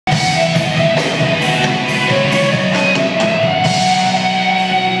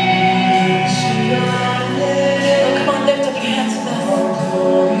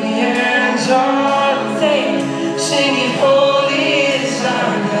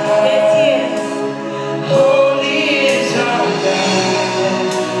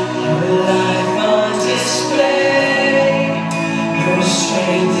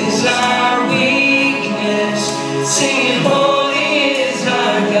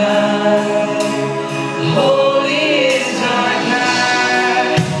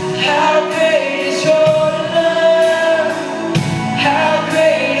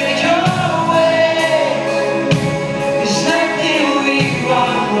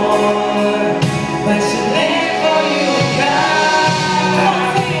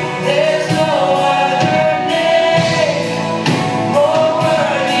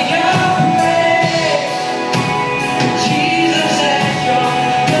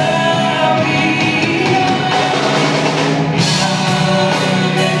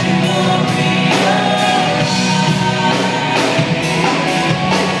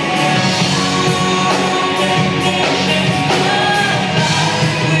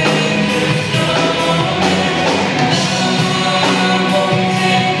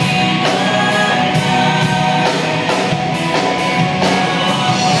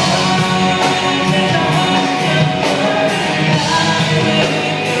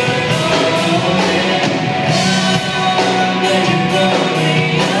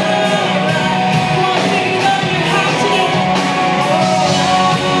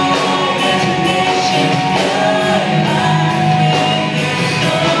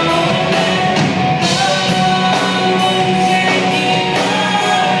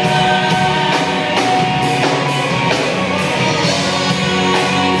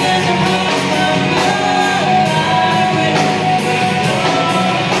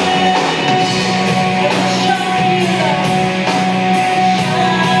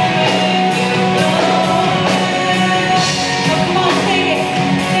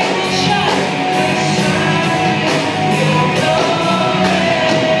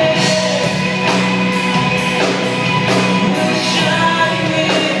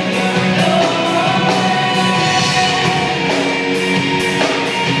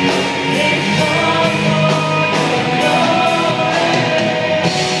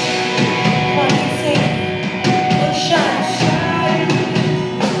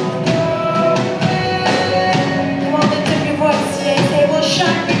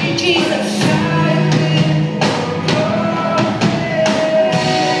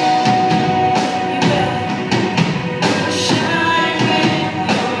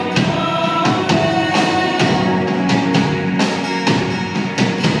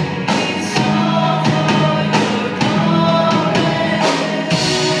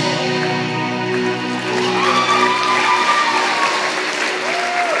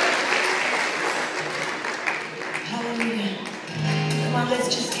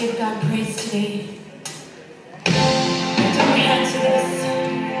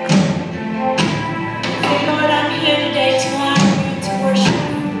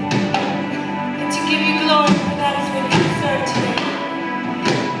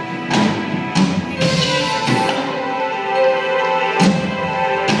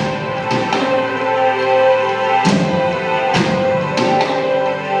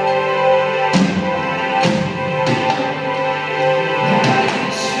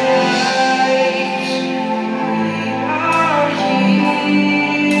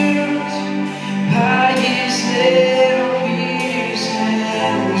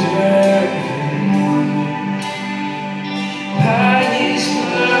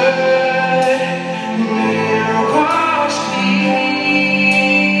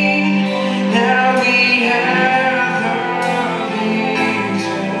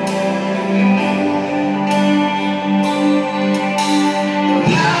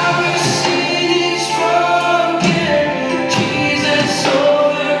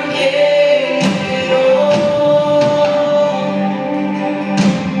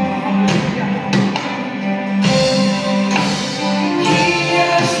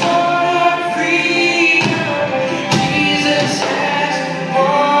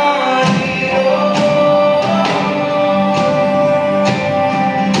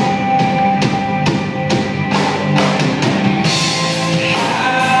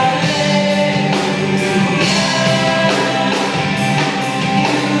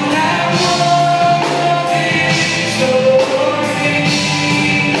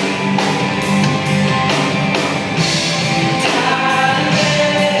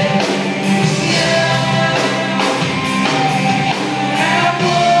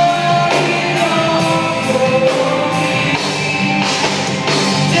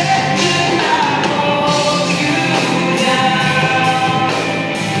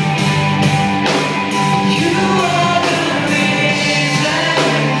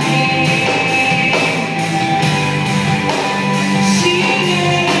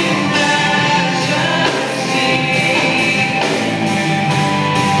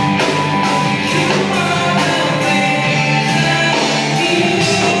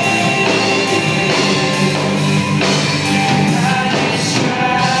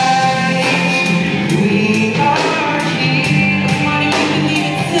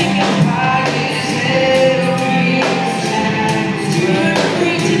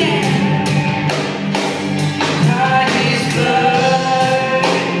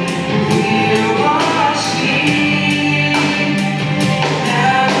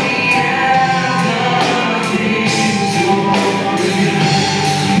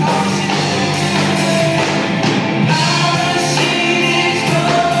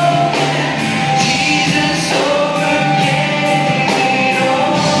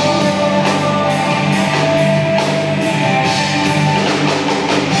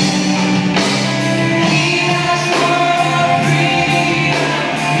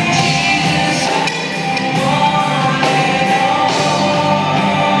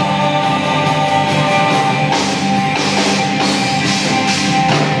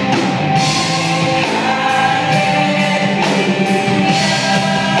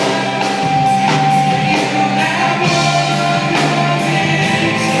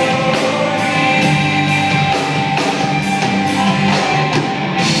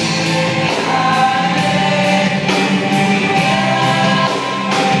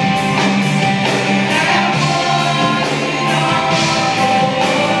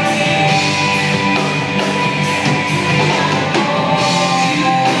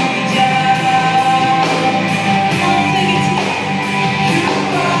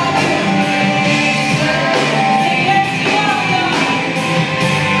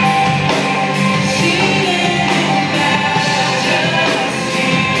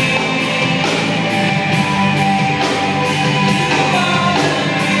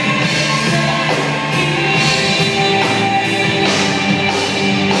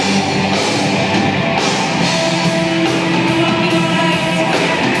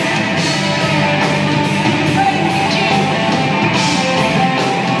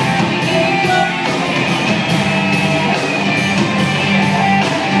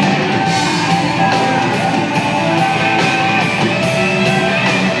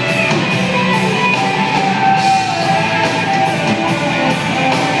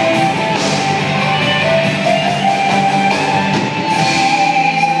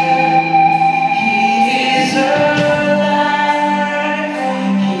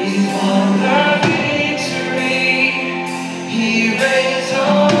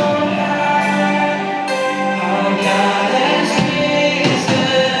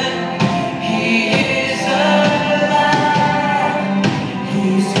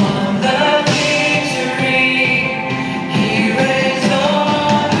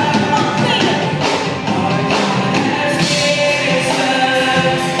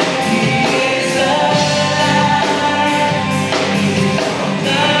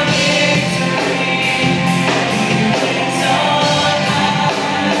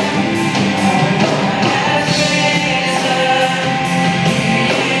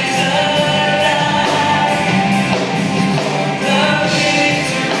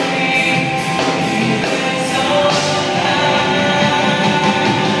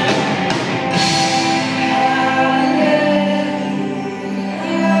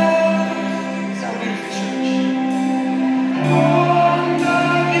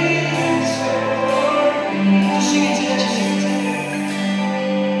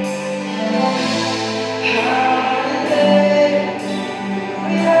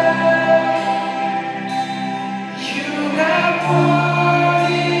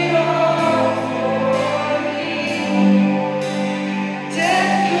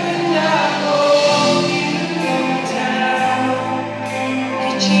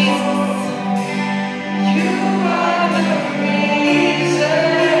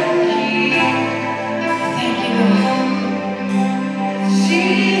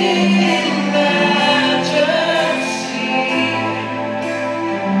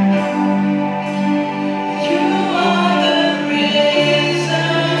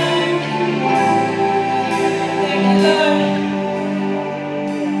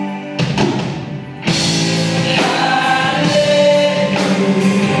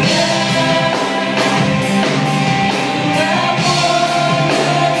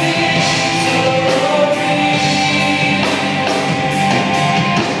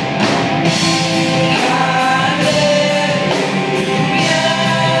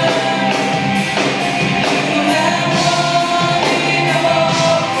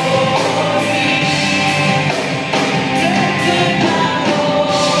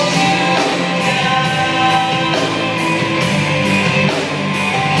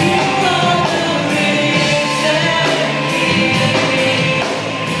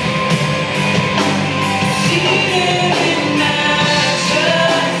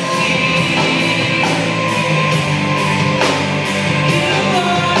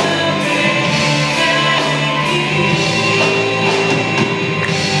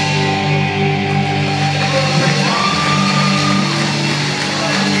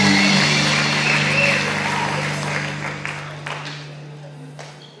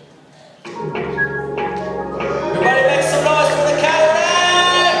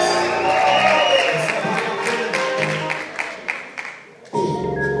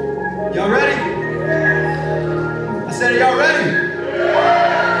Y'all ready? I said, are y'all ready?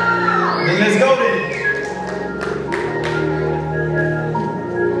 Then let's go then.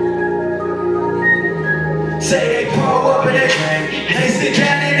 Say they pull up and they drink, they sit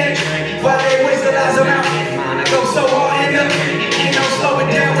down and they drink, while they waste their lives around me. I go so hard in the pain, ain't no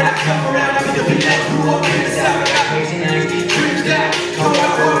slowing down when I come around. I'm the people that grew up in the South, I got crazy nights, dreams that go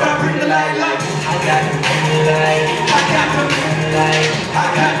out road, I bring the light. I got the moonlight, I got the moonlight, I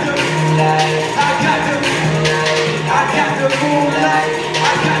got the moonlight, I got the moonlight, I got the moonlight,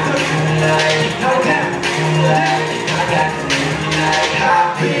 I got the moonlight, no doubt, moonlight, I got the moonlight.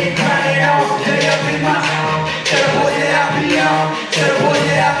 I've been crying all day up in my home. Tell the boys that I be on, tell the boys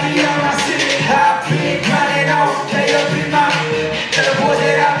that I be on. I said I've been crying all day up in my hood. Tell the boys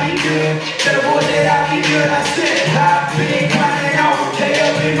that I be good, tell the boys that I be good. I said I've been crying all day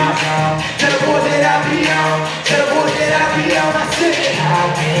up in my home. Tell the boys that I be on, tell the boys that I be on. I said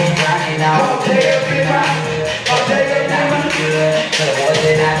I've been crying all day up in my hood, all day up in my hood. Tell the boys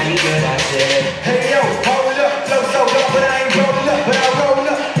that I be good. I said, hey yo, hold up, flow so low, but I ain't rolling up, but I roll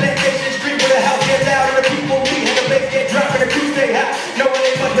up. Plantation Street where the house get loud and the people meet and the bass get dropped and the crew stay hot. No one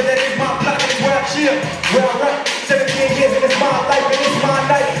ain't much, but that is my block and it's where I chill, where I run. 17 years and it's my life and it's my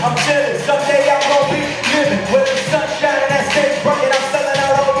night. I'm chilling, someday I'm gonna be living where the sun shining, that stage bright, and I'm selling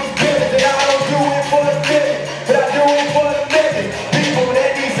out all these buildings. And I don't do it for the living, but I do it for the living. People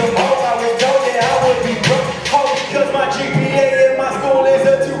that need some hope, I was told that I would be broke. Oh, because my GPA in my school is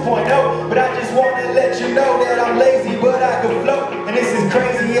a 2.0. But I just want to let you know that I'm lazy, but I can float. And this is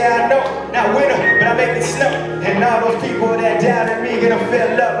crazy, yeah, I know. Not winter, but I make it snow. And all those people that doubted me gonna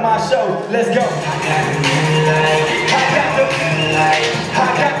fill up my show. Let's go. I got the moonlight, I got the moonlight, I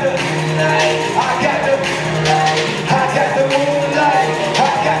got the moonlight, I got the moonlight, I got the moonlight,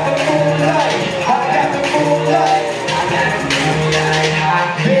 I got the moonlight, I got the moonlight, I got the moonlight.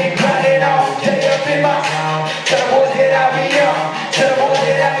 I've been grinding all day up in my town. Tell the boys that I be on, tell the boys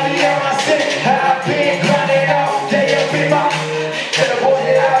that I be on. I said I've been grinding all day up in my, tell the boys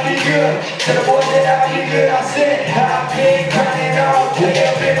Tell the boys that I'll be good, I said I've been grinding all day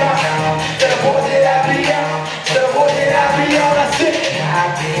up in my town. Tell the boys that I'll be on. Tell the boys that I'll be on, I said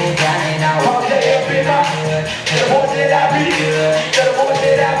I've been grinding all day up in my hood. Tell the boys that I'll be good. Tell the boys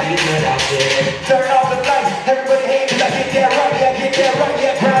that I'll be good, I said turn off the lights, everybody hate cause I get that right, yeah, I get that right,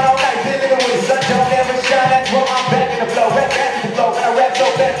 yeah, grind all night, feeling it when the sun don't ever shine, that's why I'm back in the flow, rap back in the flow, when I rap so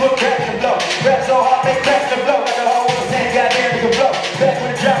fast, put crack in the flow, rap so hard, make cracks in the flow, like the whole world saying, goddamn, you can flow, back when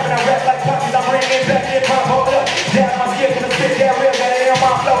the drop, and I rap like pop, cause I'm bringing back hip hop, hold up, down my skip, and I spit that real, got it on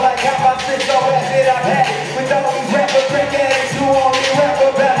my flow, like how I spit so fast that I've had it, with all these rappers, crack addicts, who only rap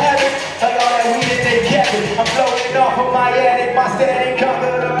about habits, like all that weed in their cabin, I'm floating off of my attic, my static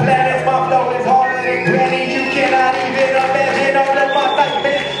conquer the planets, my flow is harder than granny, you cannot even imagine all of my life,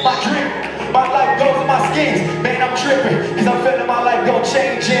 man, my dream, my life goes in my schemes, man, I'm tripping, cause I'm feeling my life gon'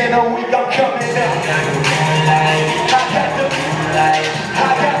 change in a week, I'm coming up, I got the moonlight, I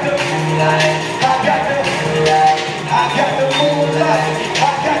got the moonlight, I got the moonlight, I got the moonlight,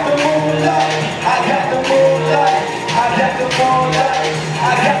 I got the moonlight, I got the moonlight, I got the moonlight, I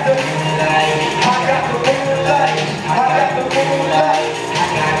got the moonlight, I got the moonlight, I got the moonlight, I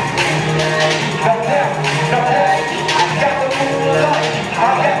got the moonlight, no doubt, no doubt, I got the moonlight, I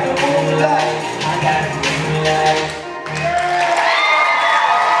got the moonlight, I got the moonlight.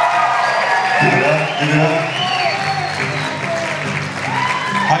 Give it up, give it up.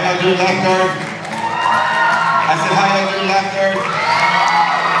 How y'all doing, Lifeguard? I said, how y'all doing, Lifeguard?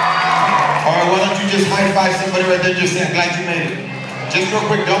 Alright, why don't you just high five somebody right there, just say, I'm glad you made it. Just real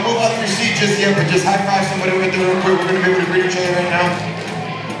quick, don't move out of your seat just yet, but just high five somebody right there real quick. We're gonna be able to greet each other right now.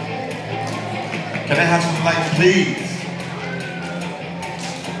 Can I have some lights, please?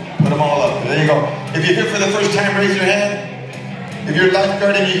 Put them all up. There you go. If you're here for the first time, raise your hand. If you're a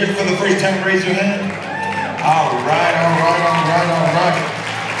lifeguard and you're here for the first time, raise your hand. All right, all right, all right, all right.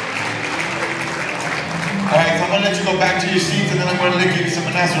 All right, so I'm gonna let you go back to your seats and then I'm gonna give you some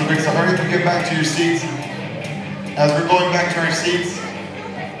announcements real quick. So hurry up and get back to your seats. As we're going back to our seats,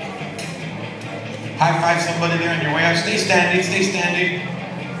 high five somebody there on your way out. Stay standing, stay standing.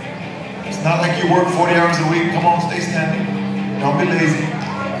 It's not like you work 40 hours a week. Come on, stay standing. Don't be lazy.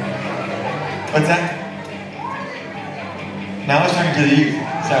 What's that? Now I was talking to the youth.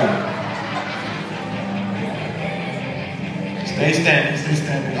 Sorry. Stay standing, stay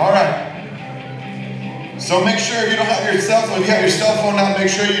standing. All right. So make sure if you don't have your cell phone, if you have your cell phone now, make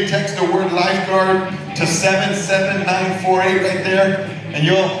sure you text the word lifeguard to 77948 right there, and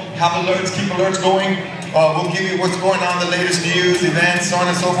you'll have alerts, keep alerts going. We'll give you what's going on, the latest news, events, so on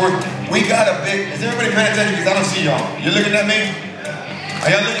and so forth. We got a big, is everybody paying attention? Because I don't see y'all. You looking at me? Are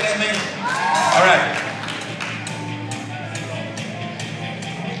y'all looking at me? All right.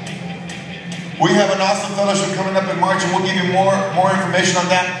 We have an awesome fellowship coming up in March, and we'll give you more information on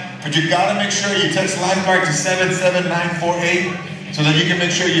that. But you gotta make sure you text Lifeguard to 77948 so that you can make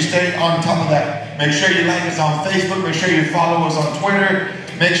sure you stay on top of that. Make sure you like us on Facebook, make sure you follow us on Twitter,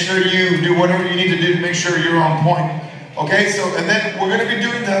 make sure you do whatever you need to do to make sure you're on point. Okay, so, and then we're gonna be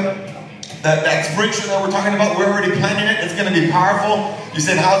doing that spring show that we're talking about. We're already planning it. It's gonna be powerful. You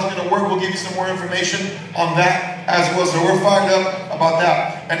said, how's it gonna work? We'll give you some more information on that as well. So we're fired up about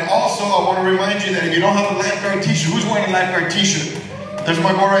that. And also, I wanna remind you that if you don't have a lifeguard t-shirt, who's wearing a lifeguard t-shirt? There's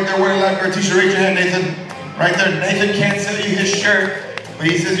my boy right there wearing a lifeguard t-shirt. Raise your hand, Nathan. Right there. Nathan can't sell you his shirt, but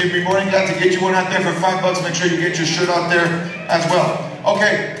he says he'd be more than glad to get you one out there for $5. Make sure you get your shirt out there as well.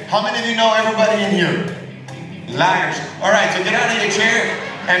 Okay, how many of you know everybody in here? Liars. All right, so get out of your chair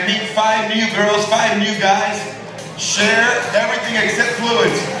and meet 5 new girls, 5 new guys. Share everything except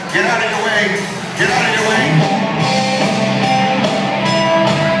fluids. Get out of your way. Get out of your way.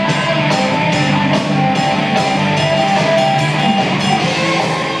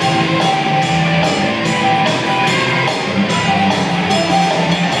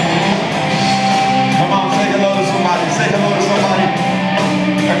 Say hello to somebody,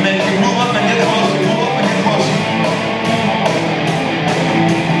 and then you can move up and get closer, move up and get closer.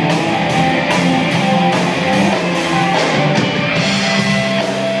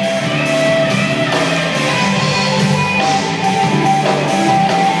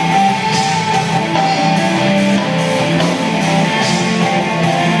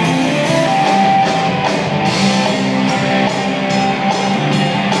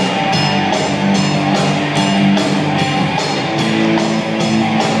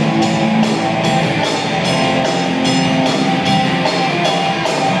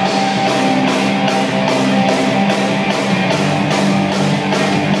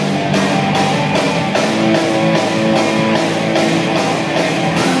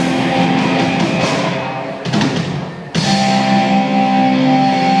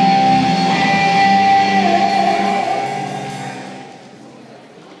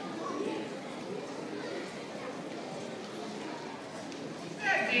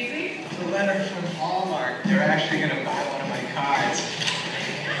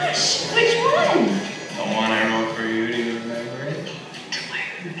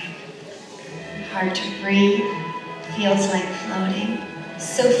 hard to breathe, feels like floating.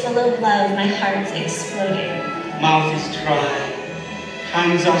 So full of love, my heart's exploding. Mouth is dry,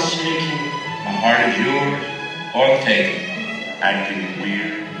 hands are shaking. My heart is yours, or taken. Acting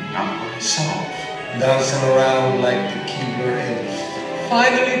weird, not myself. Dancing around like the Keebler Elf.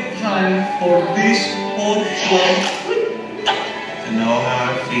 Finally time for this whole show To know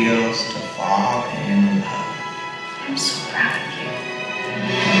how it feels to fall in love. I'm so proud of you.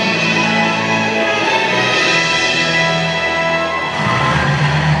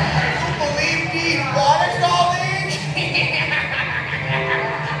 Believe me, water knowledge.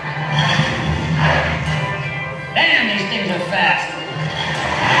 Damn, these things are fast.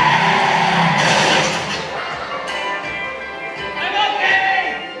 I'm okay.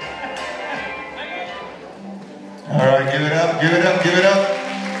 All right, give it up, give it up, give it up.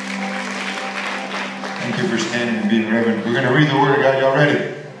 Thank you for standing and being reverent. We're going to read the Word of God. Y'all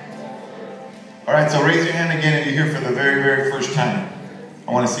ready? All right, so raise your hand again if you're here for the very, very first time.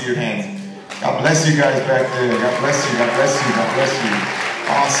 I want to see your hands. God bless you guys back there. God bless you, God bless you, God bless you.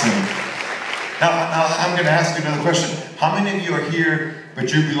 Awesome. Now I'm going to ask you another question. How many of you are here,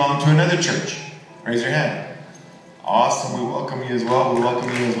 but you belong to another church? Raise your hand. Awesome. We welcome you as well. We welcome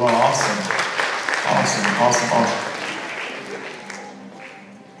you as well. Awesome. Awesome, awesome, awesome.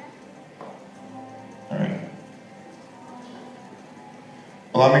 All right.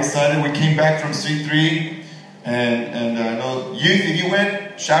 Well, I'm excited. We came back from C3, and I know youth, if you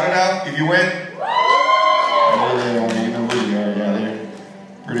went, shout it out. If you went, there they are. You know who they are. Yeah, they're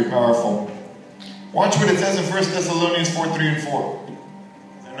pretty powerful. Watch what it says in 1 Thessalonians 4:3-4.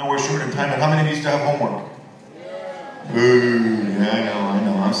 I know we're short in time, and how many of you still have homework? Ooh, yeah, I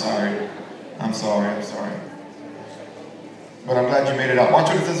know. I'm sorry. I'm sorry. But I'm glad you made it out. Watch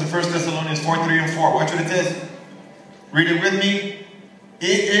what it says in 1 Thessalonians 4:3-4. Watch what it says. Read it with me.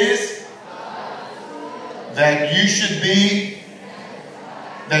 It is that you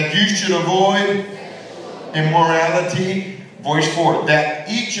should avoid immorality. Voice 4. That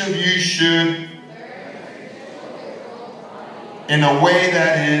each of you should, in a way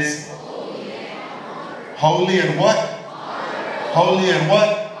that is holy and what? Holy and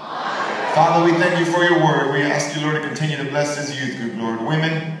what? Father, we thank you for your word. We ask you, Lord, to continue to bless this youth group, Lord.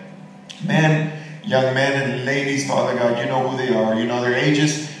 Women, men, young men and ladies, Father God, you know who they are. You know their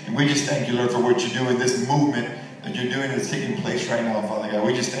ages. And we just thank you, Lord, for what you do in this movement that you're doing that's taking place right now, Father God.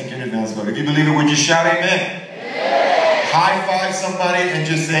 We just thank you in advance, Lord. If you believe it, would you shout amen? Amen. High five somebody and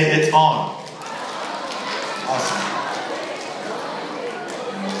just say, it's on. Awesome.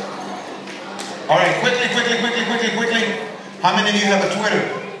 All right, quickly. How many of you have a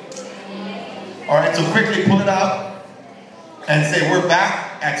Twitter? All right, so quickly pull it out and say, we're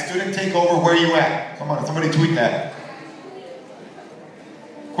back at Student Takeover. Where you at? Come on, somebody tweet that.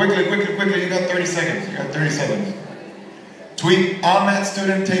 Quickly. You got 30 seconds. Tweet, I'm at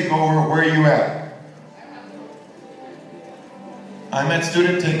Student Takeover. Where you at? I'm at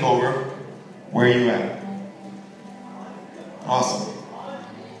Student Takeover. Where you at? Awesome.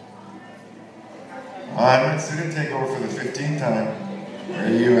 I'm at Student Takeover for the 15th time. Where are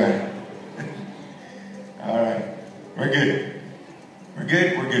you at? All right. We're good.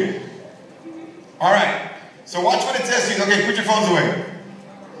 All right. So watch what it says to you. Okay, put your phones away.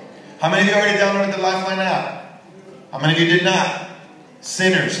 How many of you already downloaded the Lifeline app? How many of you did not?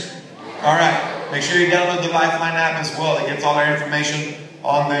 Sinners. All right. Make sure you download the Lifeline app as well. It gets all our information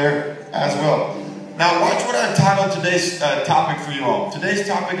on there as well. Now watch what I've titled today's topic for you all. Today's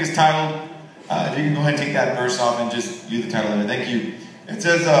topic is titled, if you can go ahead and take that verse off and just use the title there. Thank you. It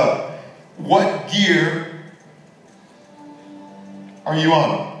says, what gear are you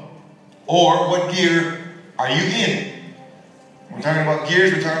on? Or what gear are you in? We're talking about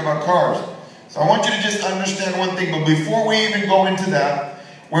gears, we're talking about cars. So I want you to just understand one thing, but before we even go into that,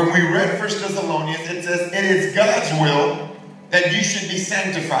 when we read 1 Thessalonians, it says, it is God's will that you should be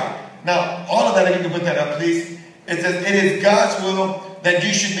sanctified. Now, all of that, if you can put that up, please. It says, it is God's will that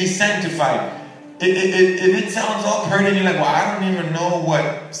you should be sanctified. If it sounds all pretty and you're like, well, I don't even know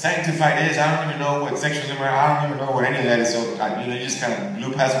what sanctified is. I don't even know what sexual immorality. I don't even know what any of that is. So, you just kind of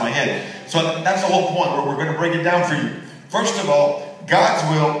blew past my head. So that's the whole point. We're going to break it down for you. First of all, God's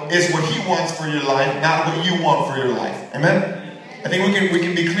will is what He wants for your life, not what you want for your life. Amen? I think we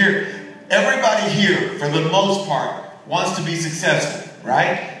can be clear. Everybody here, for the most part, wants to be successful,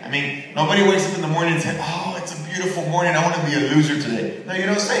 right? I mean, nobody wakes up in the morning and says, oh, it's a beautiful morning. I want to be a loser today. No, you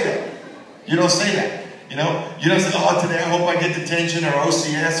don't say that. You don't say that. You don't say, oh, today I hope I get detention or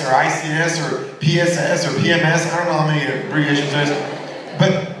OCS or ICS or PSS or PMS. I don't know how many abbreviations there is.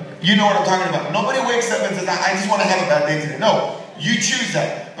 But you know what I'm talking about. Nobody wakes up and says, I just want to have a bad day today. No. You choose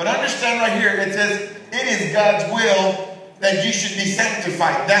that. But understand right here, it says, it is God's will that you should be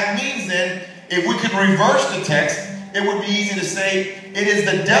sanctified. That means then, if we could reverse the text, it would be easy to say, it is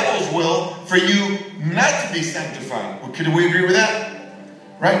the devil's will for you not to be sanctified. Could we agree with that?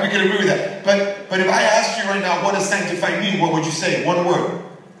 Right? We could agree with that. But if I asked you right now, what does sanctified mean? What would you say? One word.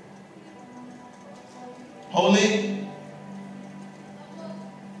 Holy.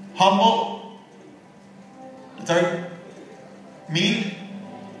 Humble. Third. Mean.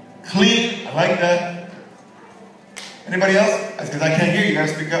 Clean. I like that. Anybody else? That's because I can't hear you. You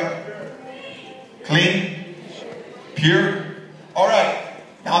gotta speak up. Clean. Pure. All right.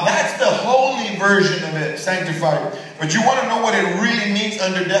 Now that's the holy version of it, sanctified. But you want to know what it really means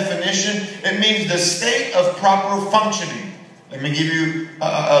under definition? It means the state of proper functioning. Let me give you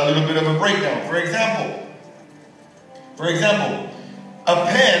a little bit of a breakdown. For example, a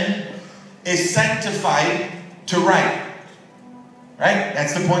pen is sanctified to write. Right?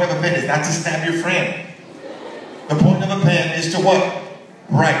 That's the point of a pen. It's not to stab your friend. The point of a pen is to what?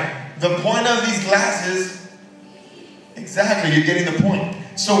 Write. The point of these glasses, exactly, you're getting the point.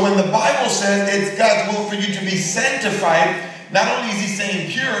 So when the Bible says it's God's will for you to be sanctified, not only is he saying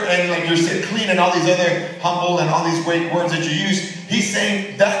pure and like you said clean and all these other humble and all these great words that you use, he's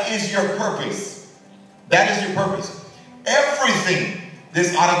saying that is your purpose. That is your purpose. Everything,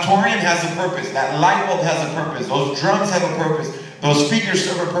 this auditorium has a purpose. That light bulb has a purpose. Those drums have a purpose. Those speakers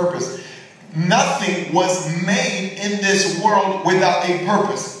serve a purpose. Nothing was made in this world without a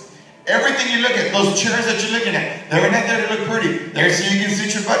purpose. Everything you look at, those chairs that you're looking at, they're not there to look pretty. They're so you can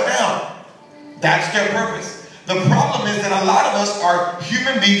sit your butt down. That's their purpose. The problem is that a lot of us are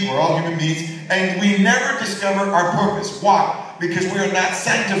human beings, we're all human beings, and we never discover our purpose. Why? Because we are not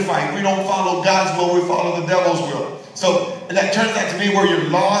sanctified. We don't follow God's will, we follow the devil's will. So that turns out to be where you're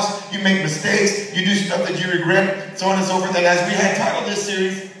lost, you make mistakes, you do stuff that you regret, so on and so forth. And as we had titled this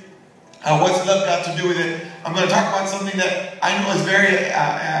series, what's love got to do with it? I'm going to talk about something that I know is very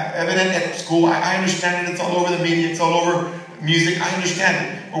evident at school. I understand it. It's all over the media. It's all over music. I understand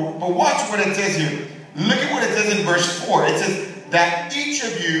it. But watch what it says here. Look at what it says in verse 4. It says that each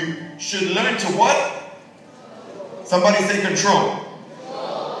of you should learn to what? Somebody say control.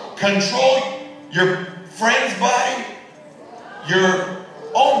 Control your friend's body, your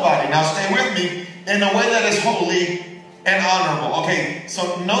own body. Now stay with me. In a way that is holy and honorable. Okay,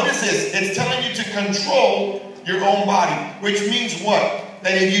 so notice this. It's telling you to control your own body, which means what?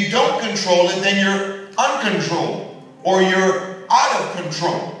 That if you don't control it, then you're uncontrolled or you're out of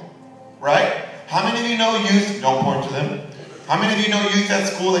control, right? How many of you know youth? Don't point to them. How many of you know youth at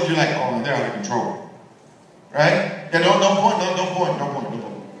school that you're like, oh, they're out of control, right? Yeah, don't point.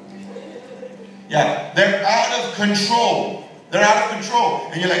 Yeah, they're out of control. They're out of control.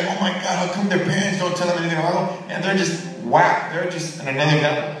 And you're like, oh my God, how come their parents don't tell them anything about them? And they're just whack. They're just in another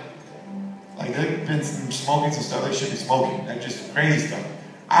level. Like they've been smoking some stuff they shouldn't be smoking. That's just crazy stuff.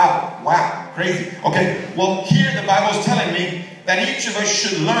 Out, whack, crazy. Okay, well here the Bible's telling me that each of us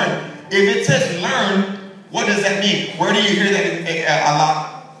should learn. If it says learn, what does that mean? Where do you hear that a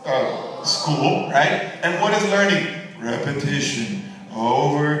lot? School, right? And what is learning? Repetition.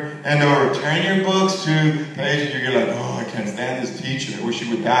 Over and over. Turn your books to pages. You're like, oh, I can't stand this teacher. I wish he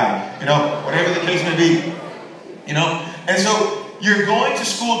would die. You know, whatever the case may be. You know? And so you're going to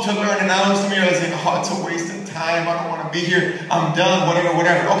school to learn, and I know some of you are saying, oh, it's a waste of time. I don't want to be here. I'm done. Whatever.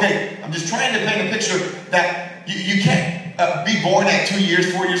 Okay, I'm just trying to paint a picture that you can't be born at 2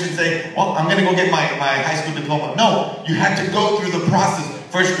 years, 4 years and say, well, I'm going to go get my high school diploma. No, you have to go through the process.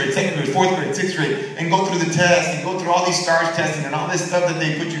 First grade, second grade, fourth grade, sixth grade, and go through the test, and go through all these STARS testing and all this stuff that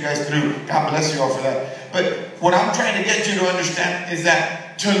they put you guys through. God bless you all for that. But what I'm trying to get you to understand is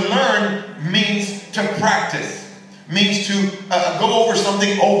that to learn means to practice, means to go over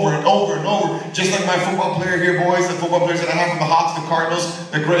something over and over and over. Just like my football player here, boys, the football players that I have from the Hawks, the Cardinals,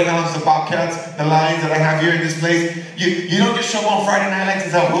 the Greyhounds, the Bobcats, the Lions that I have here in this place. You don't just show up on Friday night like and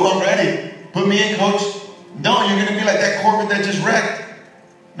say, well, I'm ready. Put me in, coach. No, you're going to be like that Corvette that just wrecked.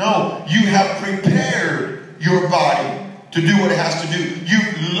 No, you have prepared your body to do what it has to do.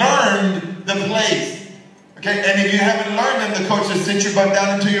 You've learned the plays. Okay, and if you haven't learned them, the coach says sit your butt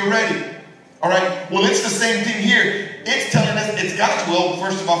down until you're ready. All right, well, it's the same thing here. It's telling us it's God's will,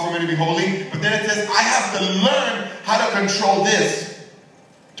 first of all, for me to be holy, but then it says I have to learn how to control this.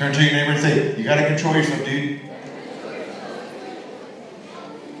 Turn to your neighbor and say, you got to control yourself, dude.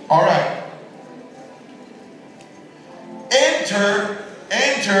 All right.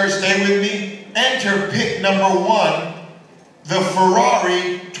 Enter, stay with me, enter pick number 1, the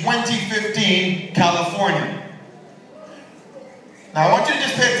Ferrari 2015 California. Now I want you to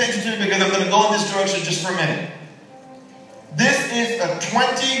just pay attention to me because I'm going to go in this direction just for a minute. This is a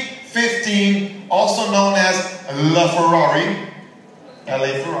 2015, also known as La Ferrari,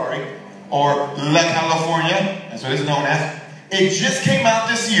 LA Ferrari, or La California, that's what it's known as. It just came out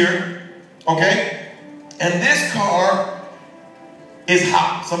this year, okay? And this car is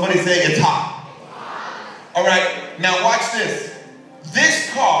hot. Somebody say it's hot. All right, now watch this. This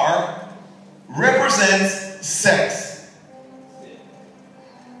car represents sex.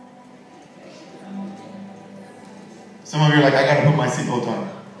 Some of you are like, I gotta put my seatbelt on.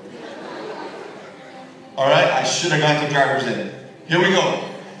 All right, I should have gone to driver's ed. Here we go.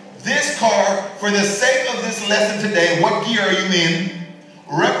 This car, for the sake of this lesson today, what gear are you in,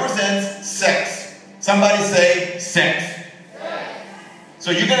 represents sex. Somebody say sex.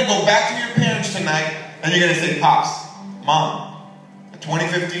 So you're going to go back to your parents tonight and you're going to say, Pops, Mom, a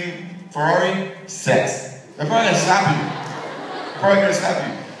 2015 Ferrari, sex. They're probably going to slap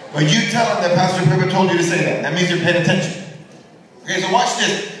you. But you tell them that Pastor Pippa told you to say that. That means you're paying attention. Okay, so watch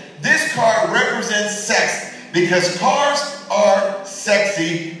this. This car represents sex because cars are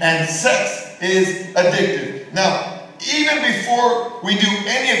sexy and sex is addictive. Now, even before we do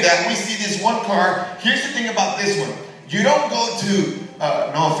any of that, we see this one car. Here's the thing about this one. You don't go to,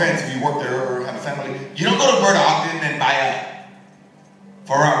 no offense if you work there or have a family, you don't go to Bert Ogden and buy a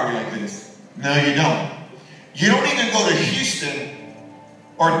Ferrari like this. No, you don't. You don't even go to Houston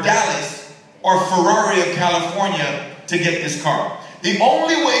or Dallas or Ferrari of California to get this car. The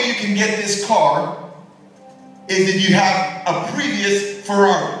only way you can get this car is if you have a previous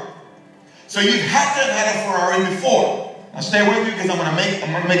Ferrari. So you have to have had a Ferrari before. Now stay with me because I'm gonna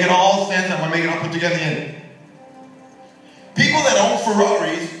make it all sense. I'm gonna make it all put together in the end. People that own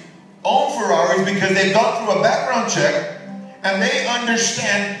Ferraris because they've gone through a background check and they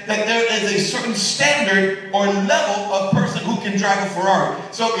understand that there is a certain standard or level of person who can drive a Ferrari.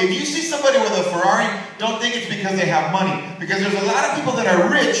 So if you see somebody with a Ferrari, don't think it's because they have money. Because there's a lot of people that are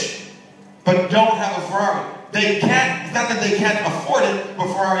rich but don't have a Ferrari. They can't, it's not that they can't afford it, but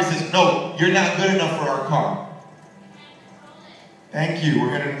Ferrari says, no, you're not good enough for our car. Thank you,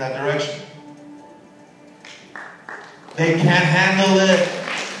 we're headed in that direction. They can't handle it.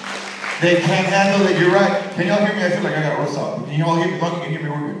 They can't handle it, you're right. Can y'all hear me? I feel like I got a roast off. Can you all hear me? Can you hear me?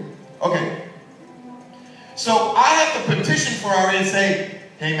 We're good. Okay. So I have to petition Ferrari and say,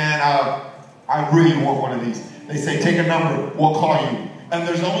 hey man, I really want one of these. They say, take a number, we'll call you. And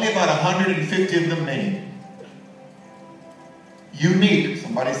there's only about 150 of them made. Unique.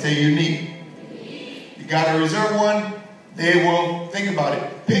 Somebody say unique. You got to reserve one. They will think about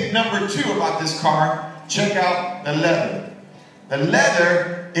it. Pick number 2 about this car. Check out the leather. The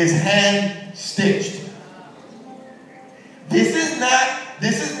leather is hand stitched. This is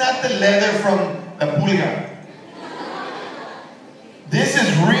not the leather from the pulga. This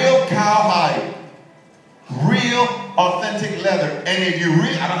is real cowhide. Real authentic leather. And if you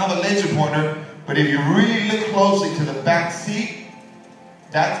really, I don't have a laser pointer, but if you really look closely to the back seat,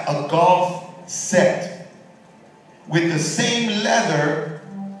 that's a golf set with the same leather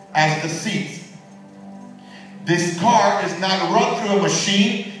as the seats. This car is not run through a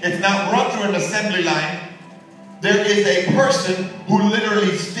machine. It's not run through an assembly line. There is a person who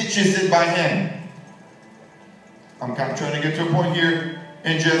literally stitches it by hand. I'm kind of trying to get to a point here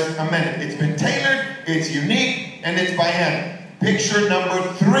in just a minute. It's been tailored, it's unique, and it's by hand. Picture number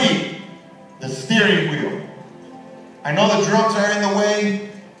 3, the steering wheel. I know the drums are in the way,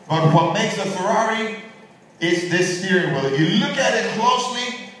 but what makes a Ferrari is this steering wheel. If you look at it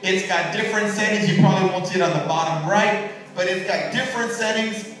closely, it's got different settings. You probably won't see it on the bottom right, but it's got different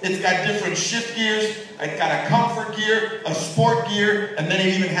settings. It's got different shift gears. It's got a comfort gear, a sport gear, and then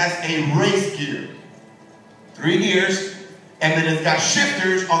it even has a race gear. 3 gears, and then it's got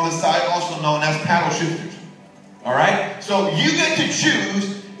shifters on the side, also known as paddle shifters. All right? So you get to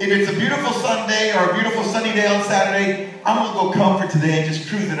choose if it's a beautiful Sunday or a beautiful sunny day on Saturday. I'm going to go comfort today and just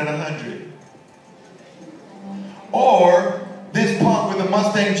cruise it at 100. Or this punk with a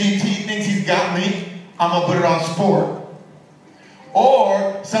Mustang GT thinks he's got me. I'm going to put it on sport.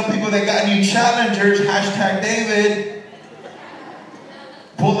 Or some people that got new Challengers, hashtag David,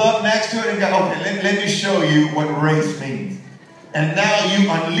 pull up next to it and go, okay, let me show you what race means. And now you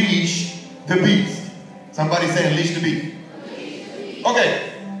unleash the beast. Somebody say unleash the beast. Okay.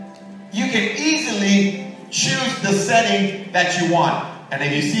 You can easily choose the setting that you want. And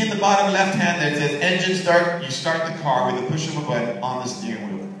if you see in the bottom left hand that says engine start, you start the car with a push of a button on the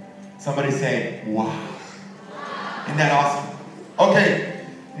steering wheel. Somebody say, wow. Isn't that awesome? Okay,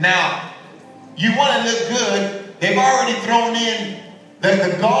 now, you want to look good. They've already thrown in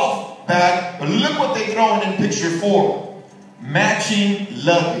the golf bag, but look what they're throwing in picture 4. Matching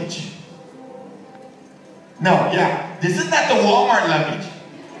luggage. No, yeah. This is not the Walmart luggage.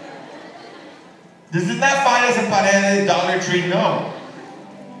 This is not Fallas and Paredes, Dollar Tree, no.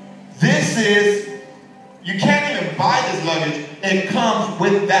 This is, you can't even buy this luggage. It comes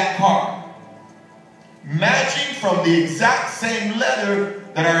with that car. Matching from the exact same leather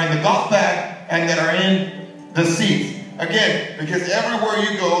that are in the golf bag and that are in the seats. Again, because everywhere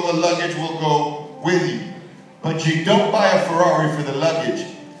you go, the luggage will go with you. But you don't buy a Ferrari for the luggage.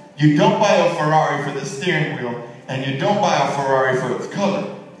 You don't buy a Ferrari for the steering wheel. And you don't buy a Ferrari for its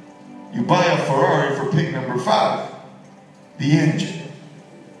color. You buy a Ferrari for pick number 5, the engine.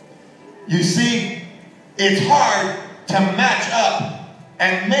 You see, it's hard to match up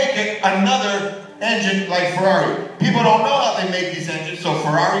and make it another engine like Ferrari. People don't know how they make these engines, so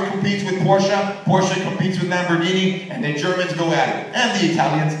Ferrari competes with Porsche, Porsche competes with Lamborghini, and the Germans go at it, and the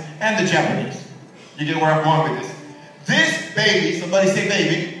Italians, and the Japanese. You get where I'm going with this. This baby, somebody say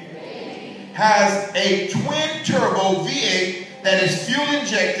baby, has a twin-turbo V8 that is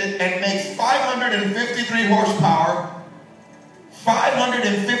fuel-injected and makes 553 horsepower,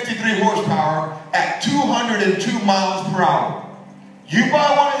 553 horsepower at 202 miles per hour. You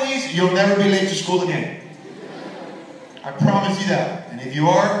buy one of these, you'll never be late to school again. I promise you that. And if you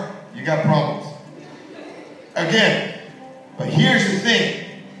are, you got problems. Again, but here's the thing.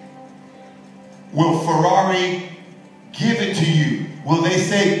 Will Ferrari give it to you? Will they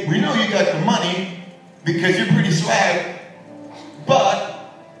say, we know you got the money because you're pretty swag,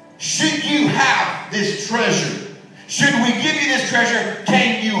 but should you have this treasure? Should we give you this treasure?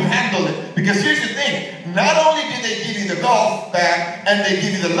 Can you handle it? Because here's the thing. Not only do they give you the golf bag and they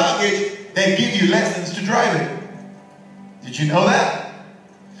give you the luggage, they give you lessons to drive it. Did you know that?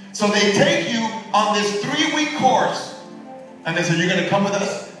 So they take you on this 3-week course and they say, you're going to come with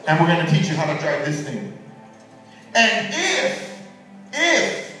us and we're going to teach you how to drive this thing. And if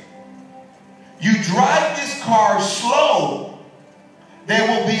you drive this car slow, they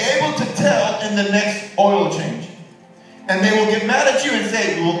will be able to tell in the next oil change. And they will get mad at you and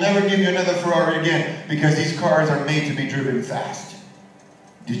say, we will never give you another Ferrari again because these cars are made to be driven fast.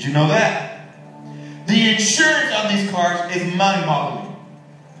 Did you know that? The insurance on these cars is mind-boggling.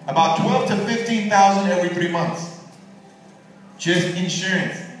 About $12,000 to $15,000 every 3 months. Just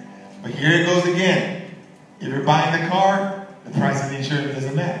insurance. But here it goes again. If you're buying the car, the price of the insurance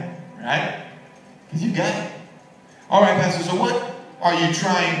doesn't matter, right? Because you got it. All right, Pastor, so what are you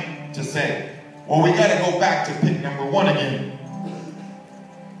trying to say? Well, we got to go back to pick number 1 again.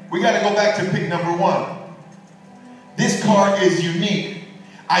 We got to go back to pick number 1. This car is unique.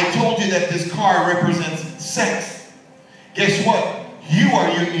 I told you that this car represents sex. Guess what? You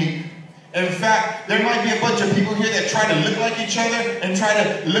are unique. In fact, there might be a bunch of people here that try to look like each other and try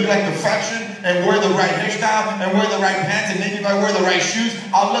to look like the faction and wear the right hairstyle and wear the right pants, and maybe if I wear the right shoes,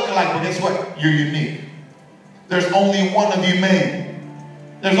 I'll look alike. But guess what? You're unique. There's only one of you made.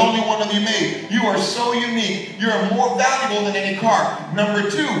 There's only one of you made. You are so unique. You're more valuable than any car. Number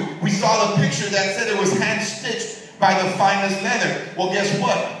 2, we saw the picture that said it was hand-stitched by the finest leather. Well, guess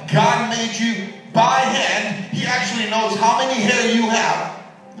what? God made you by hand. He actually knows how many hair you have.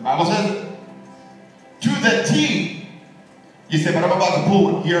 The Bible says to the T. You say, but I'm about to pull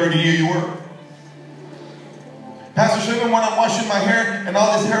one. He already knew you were. Pastor Sugar, when I'm washing my hair and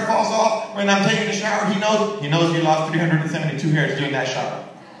all this hair falls off, when I'm taking a shower, he knows you lost 372 hairs during that shower.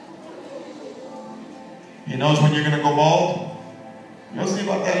 He knows when you're going to go bald. You'll see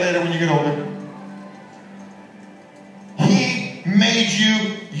about that later when you get older. He made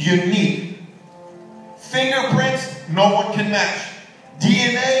you unique. Fingerprints, no one can match.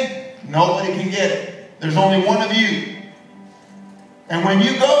 DNA, nobody can get it. There's only one of you. And when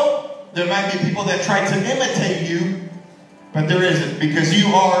you go, there might be people that try to imitate you, but there isn't, because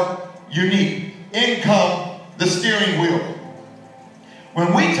you are unique. In come the steering wheel.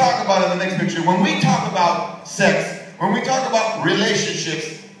 When we talk about, in the next picture, when we talk about sex, when we talk about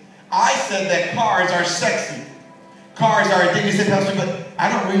relationships, I said that cars are sexy. Cars are a thing. You say, Pastor, but I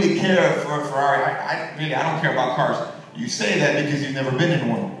don't really care for a Ferrari. I don't care about cars. You say that because you've never been in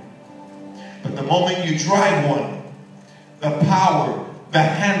one. But the moment you drive one, the power, the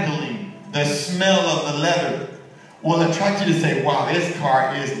handling, the smell of the leather will attract you to say, wow, this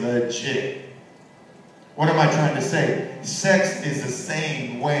car is legit. What am I trying to say? Sex is the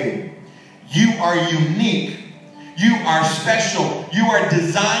same way. You are unique. You are special. You are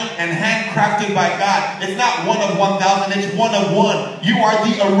designed and handcrafted by God. It's not one of 1,000. It's one of one. You are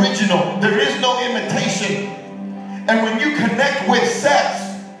the original. There is no imitation. And when you connect with sex,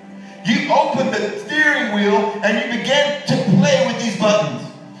 you open the steering wheel and you begin to play with these buttons.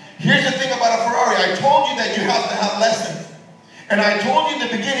 Here's the thing about a Ferrari. I told you that you have to have lessons. And I told you in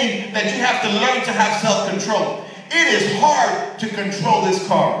the beginning that you have to learn to have self-control. It is hard to control this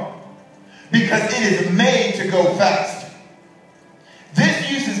car because it is made to go fast.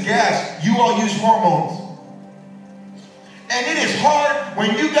 This uses gas. You all use hormones. And it is hard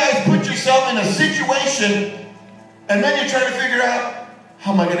when you guys put yourself in a situation and then you're trying to figure out,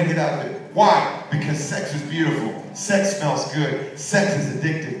 how am I going to get out of it? Why? Because sex is beautiful. Sex smells good. Sex is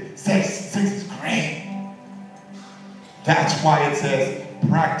addictive. Sex is great. That's why it says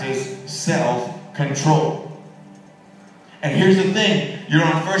practice self-control. And here's the thing. You're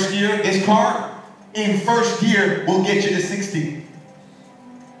on first gear. This car, in first gear, will get you to 60.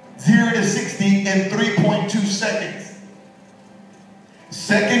 0 to 60 in 3.2 seconds.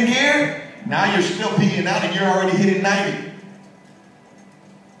 Second gear, now you're still peeing out and you're already hitting 90.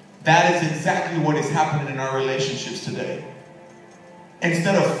 That is exactly what is happening in our relationships today.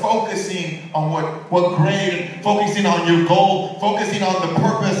 Instead of focusing on what grade, focusing on your goal, focusing on the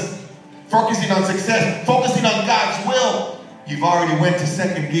purpose, focusing on success, focusing on God's will, you've already went to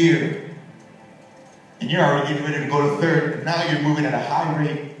second gear. And you're already getting ready to go to third. And now you're moving at a high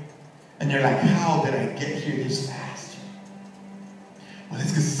rate. And you're like, how did I get here this fast? Well, it's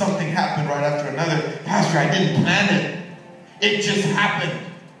because something happened right after another. Pastor, I didn't plan it. It just happened.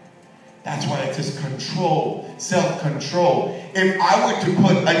 That's why it says control, self-control. If I were to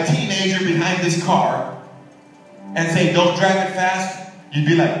put a teenager behind this car and say, don't drive it fast, you'd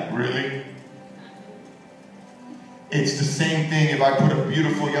be like, really? It's the same thing if I put a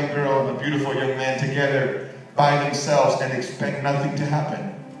beautiful young girl and a beautiful young man together by themselves and expect nothing to happen.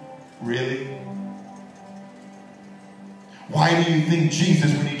 Really? Why do you think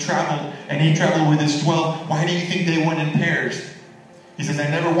Jesus, when he traveled, and he traveled with his 12, why do you think they went in pairs? He says, I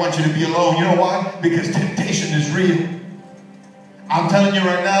never want you to be alone. You know why? Because temptation is real. I'm telling you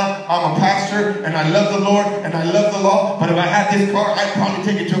right now, I'm a pastor, and I love the Lord, and I love the law, but if I had this car, I'd probably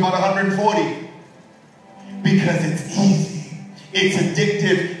take it to about 140. Because it's easy. It's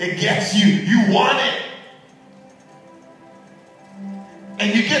addictive. It gets you. You want it.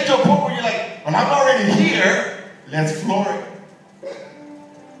 And you get to a point where you're like, well, I'm already here. Let's floor it.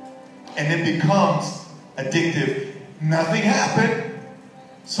 And it becomes addictive. Nothing happened.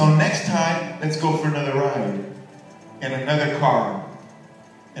 So next time, let's go for another ride. In another car.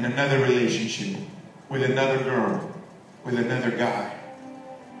 In another relationship. With another girl. With another guy.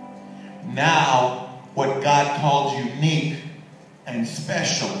 Now, what God called unique and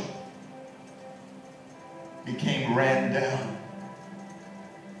special became ran down.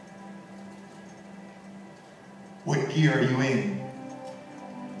 What gear are you in?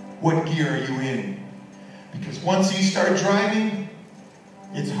 What gear are you in? Because once you start driving,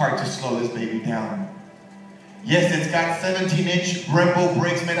 it's hard to slow this baby down. Yes, it's got 17-inch Brembo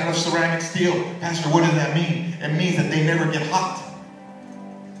brakes made out of ceramic steel. Pastor, what does that mean? It means that they never get hot.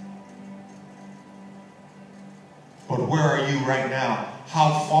 But where are you right now?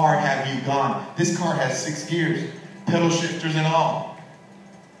 How far have you gone? This car has 6 gears, pedal shifters and all.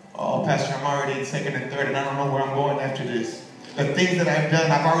 Oh, Pastor, I'm already in second and third, and I don't know where I'm going after this. The things that I've done,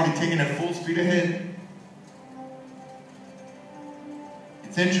 I've already taken at full speed ahead.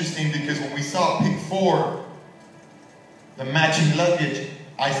 It's interesting because when we saw pick 4, the matching luggage,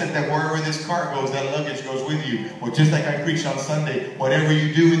 I said that wherever this car goes, that luggage goes with you. Well, just like I preached on Sunday, whatever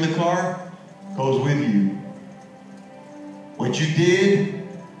you do in the car goes with you. What you did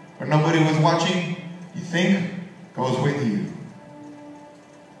when nobody was watching, you think, goes with you.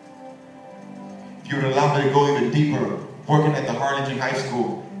 If you would allow me to go even deeper, working at the Harlingen High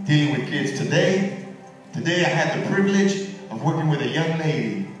School, dealing with kids today I had the privilege of working with a young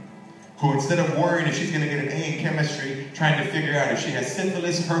lady who, instead of worrying if she's going to get an A in chemistry, trying to figure out if she has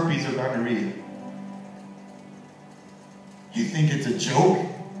syphilis, herpes, or gonorrhea. You think it's a joke?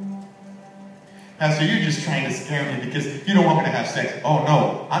 Pastor, you're just trying to scare me because you don't want me to have sex. Oh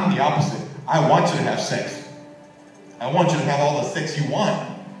no, I'm the opposite. I want you to have sex. I want you to have all the sex you want,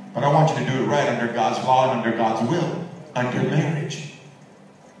 but I want you to do it right under God's law and under God's will, under marriage.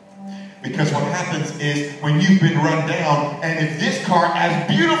 Because what happens is when you've been run down, and if this car, as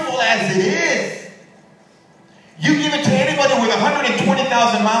beautiful as it is, you give it to anybody with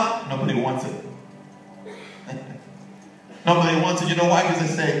 120,000 miles, nobody wants it. Nobody wants it. You know why? Because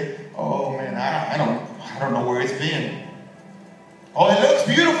they say, oh man, I don't know where it's been. Oh, it looks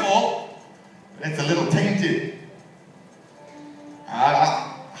beautiful, but it's a little tainted.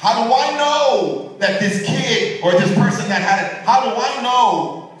 How do I know that this kid or this person that had it, how do I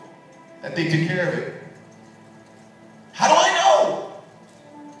know that they took care of it? How do I know?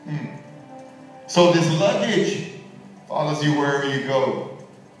 So this luggage follows you wherever you go.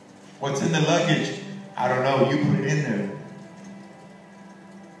 What's in the luggage? I don't know. You put it in there.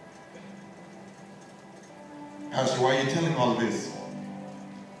 Pastor, why are you telling all of this?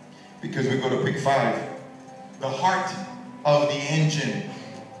 Because we go to pick 5. The heart of the engine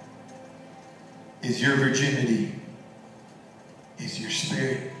is your virginity, is your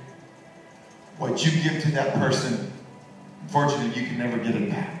spirit. What you give to that person, unfortunately, you can never get it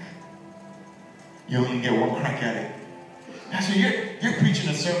back. You only get one crack at it. Pastor, you're preaching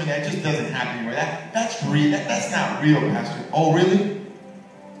a sermon that just doesn't happen anymore. That's real. That's not real, Pastor. Oh, really?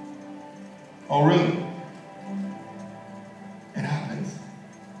 Oh, really? It happens.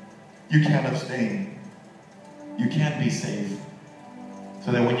 You can't abstain. You can't be safe.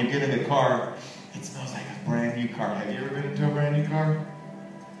 So that when you get in the car, it smells like a brand new car. Have you ever been into a brand new car?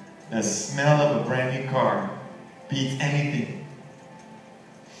 The smell of a brand new car beats anything.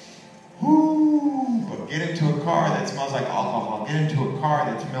 Woo! But get into a car that smells like alcohol. Get into a car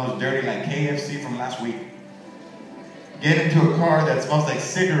that smells dirty like KFC from last week. Get into a car that smells like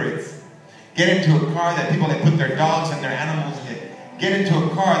cigarettes. Get into a car that people that put their dogs and their animals in it. Get into a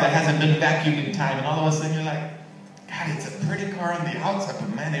car that hasn't been vacuumed in time, and all of a sudden you're like, God, it's a pretty car on the outside,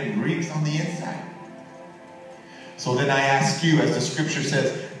 but man, it reeks on the inside. So then I ask you, as the scripture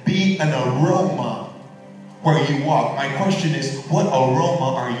says, be an aroma where you walk. My question is, what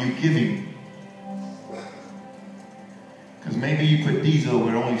aroma are you giving? Because maybe you put diesel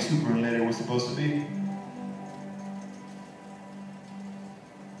where only super and letter was supposed to be.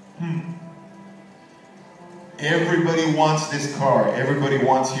 Everybody wants this car. Everybody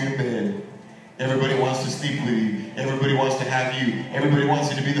wants you in bed. Everybody wants to sleep with you. Everybody wants to have you. Everybody wants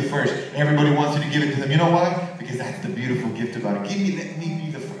you to be the first. Everybody wants you to give it to them. You know why? Because that's the beautiful gift about it. Let me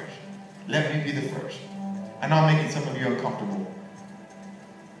be the first. Let me be the first. I know I'm making some of you uncomfortable.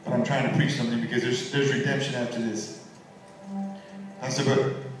 But I'm trying to preach something because there's redemption after this. I said,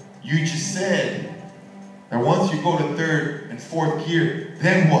 but you just said that once you go to 3rd and 4th gear,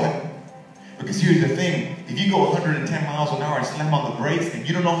 then what? Because here's the thing. If you go 110 miles an hour and slam on the brakes and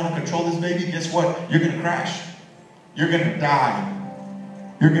you don't know how to control this baby, guess what? You're going to crash. You're going to die.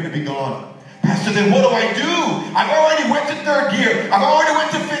 You're going to be gone. Pastor, then what do I do? I've already went to 3rd gear. I've already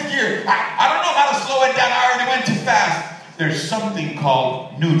went to 5th gear. I don't know how to slow it down. I already went too fast. There's something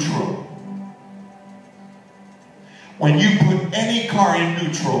called neutral. When you put any car in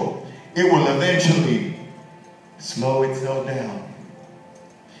neutral, it will eventually slow itself down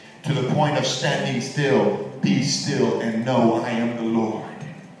to the point of standing still. Be still and know I am the Lord.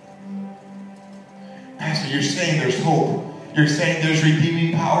 Pastor, you're saying there's hope. You're saying there's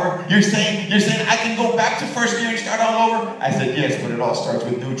redeeming power. You're saying I can go back to 1st gear and start all over. I said yes, but it all starts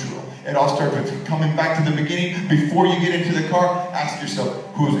with neutral. It all starts with coming back to the beginning. Before you get into the car, ask yourself,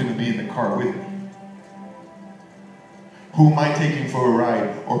 who's going to be in the car with me? Who am I taking for a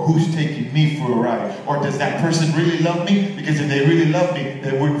ride? Or who's taking me for a ride? Or does that person really love me? Because if they really love me,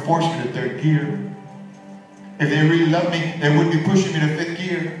 they wouldn't force me to 3rd gear. If they really love me, they wouldn't be pushing me to 5th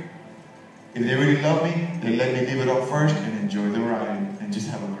gear. If they really love me, they let me leave it up first and enjoy the ride and just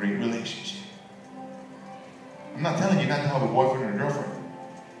have a great relationship. I'm not telling you not to have a boyfriend or a girlfriend.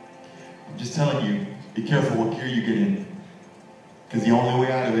 I'm just telling you, be careful what gear you get in. Because the only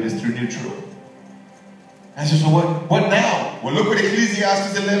way out of it is through neutral. I said, so what now? Well, look what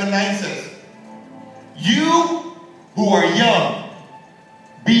Ecclesiastes 11:9 says. You who are young,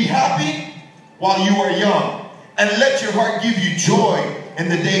 be happy while you are young, and let your heart give you joy in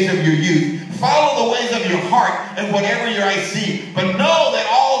the days of your youth. Follow the ways of your heart and whatever your eyes see, but know that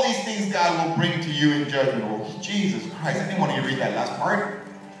all these things God will bring to you in judgment. Oh, Jesus Christ, I didn't want you to read that last part.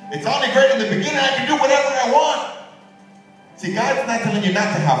 It's only great in the beginning. I can do whatever I want. See, God's not telling you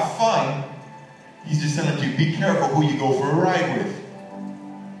not to have fun. He's just telling you, be careful who you go for a ride with.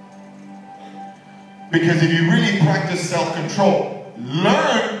 Because if you really practice self-control,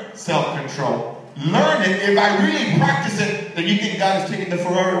 learn self-control, learn it. If I really practice it, then you think God is taking the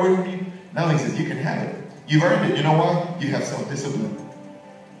Ferrari away from you? No, he says, you can have it. You've earned it. You know why? You have self-discipline.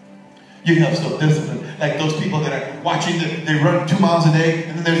 You have self-discipline. Like those people that are watching, they run 2 miles a day,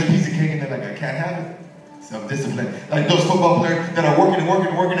 and then there's a piece of cake, and they're like, I can't have it. Self-discipline. Like those football players that are working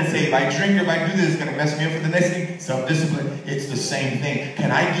and say, if I drink or if I do this, it's going to mess me up for the next thing. Self-discipline. It's the same thing.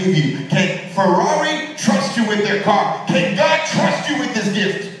 Can Ferrari trust you with their car? Can God trust you with this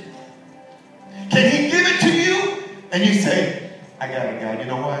gift? Can he give it to you? And you say, I got it, God. You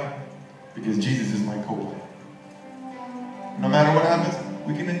know why? Because Jesus is my co-pilot. No matter what happens,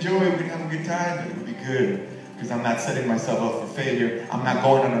 we can enjoy it. We can have a good time. But it'll be good. Because I'm not setting myself up for failure. I'm not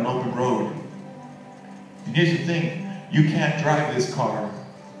going on an open road. And here's the thing, you can't drive this car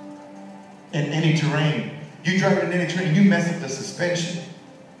in any terrain. You drive it in any terrain, you mess up the suspension.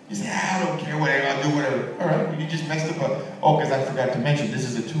 You say, I don't care, whatever, I'll do whatever. All right, you just messed up because I forgot to mention, this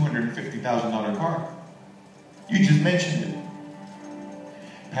is a $250,000 car. You just mentioned it.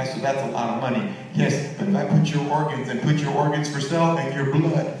 Pastor, that's a lot of money. Yes, but if I put your organs for sale and your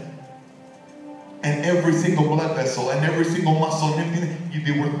blood, and every single blood vessel, and every single muscle, and everything, you'd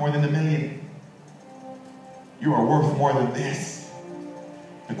be worth more than $1 million. You are worth more than this.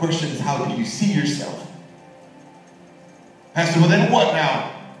 The question is, how do you see yourself? Pastor, well then what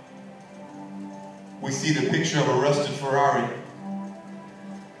now? We see the picture of a rusted Ferrari.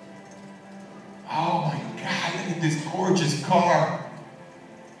 Oh my God, look at this gorgeous car.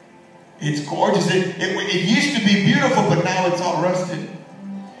 It's gorgeous. It used to be beautiful, but now it's all rusted.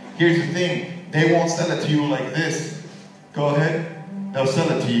 Here's the thing. They won't sell it to you like this. Go ahead. They'll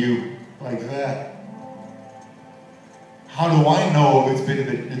sell it to you like that. How do I know if it's been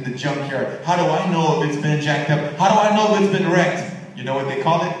in the junkyard? How do I know if it's been jacked up? How do I know if it's been wrecked? You know what they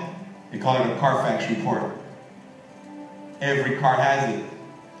call it? They call it a Carfax report. Every car has it.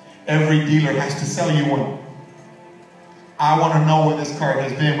 Every dealer has to sell you one. I want to know where this car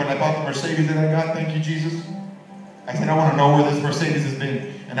has been. When I bought the Mercedes that I got, thank you, Jesus. I said, I want to know where this Mercedes has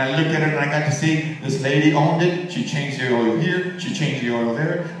been. And I looked at it and I got to see this lady owned it. She changed the oil here. She changed the oil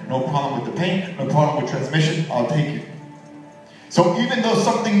there. No problem with the paint. No problem with transmission. I'll take it. So even though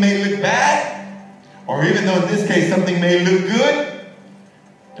something may look bad, or even though in this case something may look good,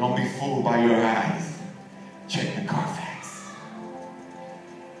 don't be fooled by your eyes. Check the Carfax.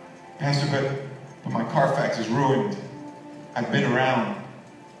 Pastor, but my Carfax is ruined. I've been around.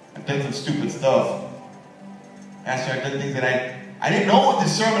 I've done some stupid stuff. Pastor, I've done things that I didn't know with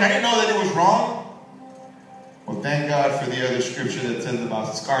this sermon. I didn't know that it was wrong. Well, thank God for the other scripture that says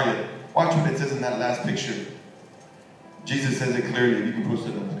about scarlet. Watch what it says in that last picture. Jesus says it clearly. You can post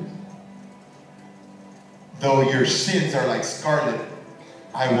it up, please. Though your sins are like scarlet,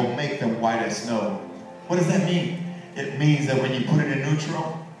 I will make them white as snow. What does that mean? It means that when you put it in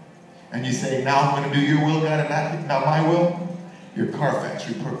neutral, and you say, now I'm going to do your will, God, and not my will, your Carfax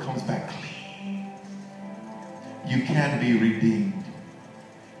report comes back clean. You can be redeemed.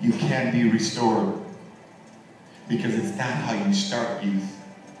 You can be restored. Because it's not how you start youth.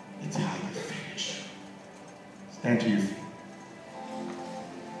 It's how you finish. Stand to your feet.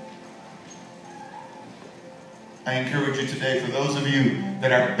 I encourage you today, for those of you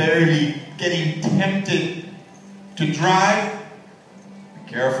that are barely getting tempted to drive,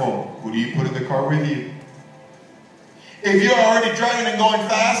 be careful. Who do you put in the car with you? If you're already driving and going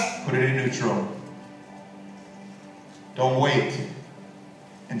fast, put it in neutral. Don't wait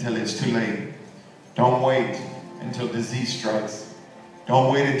until it's too late. Don't wait until disease strikes.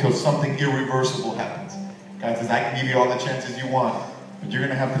 Don't wait until something irreversible happens. God says, I can give you all the chances you want, but you're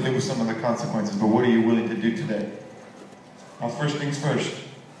going to have to live with some of the consequences. But what are you willing to do today? Now, first things first.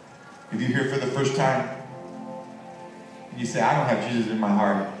 If you're here for the first time, and you say, I don't have Jesus in my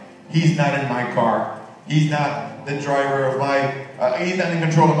heart. He's not in my car. He's not the driver of my, he's not in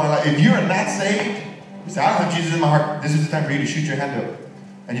control of my life. If you're not saved, you say, I don't have Jesus in my heart. This is the time for you to shoot your hand up.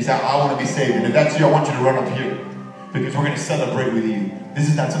 And you say, I want to be saved. And if that's you, I want you to run up here. Because we're going to celebrate with you. This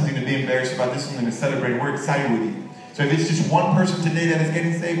is not something to be embarrassed about. This is something to celebrate. We're excited with you. So if it's just one person today that is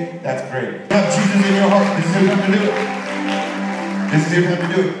getting saved, that's great. You have Jesus in your heart. This is your time to do it. This is your time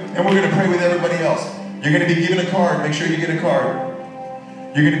to do it. And we're going to pray with everybody else. You're going to be given a card. Make sure you get a card.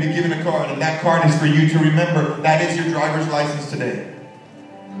 You're going to be given a card. And that card is for you to remember. That is your driver's license today.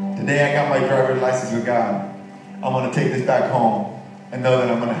 Today I got my driver's license with God. I'm going to take this back home and know that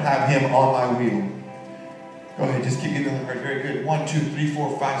I'm going to have Him on my wheel. Go ahead, just keep getting the card. Very good. 1, 2, 3,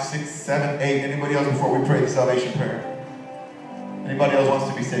 4, 5, 6, 7, 8. Anybody else before we pray the salvation prayer? Anybody else wants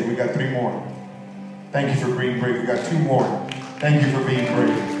to be saved? We got 3 more. Thank you for being brave. We got 2 more. Thank you for being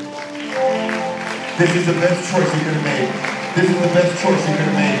brave. This is the best choice you could have made. This is the best choice you could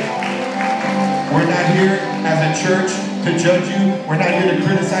have made. We're not here as a church to judge you. We're not here to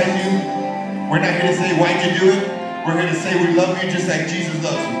criticize you. We're not here to say, why'd you do it? We're here to say we love you just like Jesus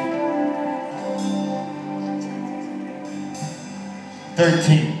loves you.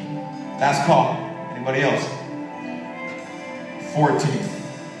 13. Last call. Anybody else? 14.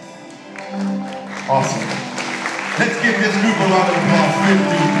 Awesome. Let's give this group a round of applause.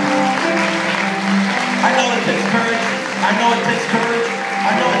 15. I know it takes courage. I know it takes courage.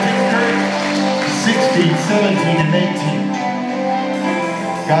 I know it takes courage. 16, 17, and 18.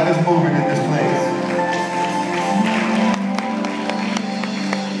 God is moving in this place.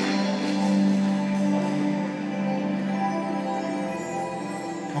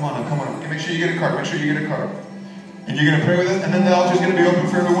 Come on. Make sure you get a card. Make sure you get a card. And you're going to pray with us, and then the altar's going to be open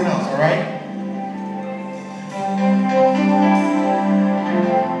for everyone else, all right?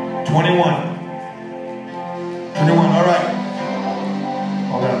 21. 21, all right.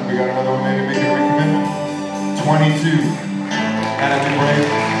 Hold on, we got another one, maybe make a recommitment. 22. And I've been brave.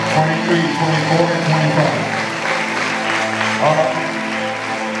 23, 24, and 25. All right.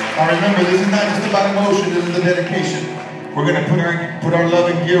 Now remember, this is not just about emotion, this is a dedication. We're going to put our love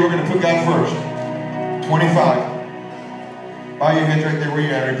in gear, we're going to put God first. 25. Bow your heads right there where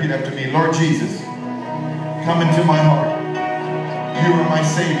you're at. Repeat after me. Lord Jesus, come into my heart. You are my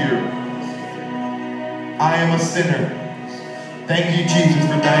Savior. I am a sinner. Thank you, Jesus,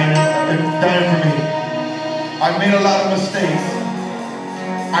 for dying for me. I've made a lot of mistakes.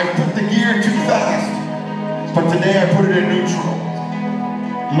 I put the gear too fast, but today I put it in neutral.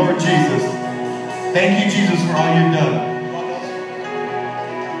 Lord Jesus, thank you, Jesus, for all you've done.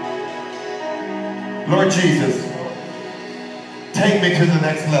 Lord Jesus, take me to the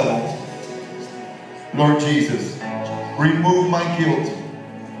next level. Lord Jesus, remove my guilt.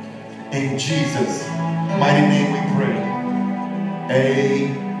 In Jesus' mighty name we pray.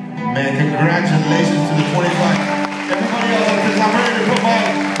 Amen. Congratulations to the 25. Everybody else, because I'm ready to put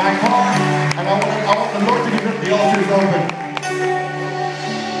my card, and I want the Lord to give the altars open.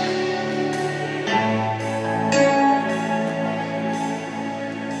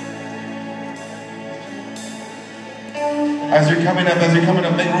 As you're coming up,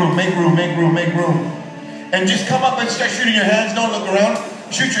 make room, make room, make room, make room. And just come up and start shooting your hands. Don't look around.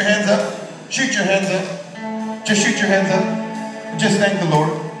 Shoot your hands up. Shoot your hands up. Just shoot your hands up. Just thank the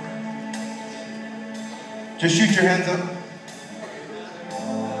Lord. Just shoot your hands up.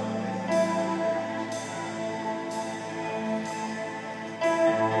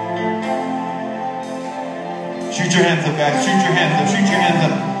 Shoot your hands up, guys. Shoot your hands up. Shoot your hands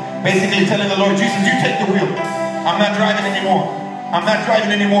up. Basically telling the Lord, Jesus, you take the wheel. I'm not driving anymore. I'm not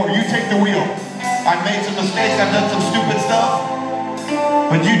driving anymore. You take the wheel. I've made some mistakes. I've done some stupid stuff.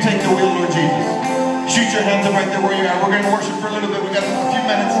 But you take the wheel, Lord Jesus. Shoot your hands up right there where you're at. We're going to worship for a little bit. We got a few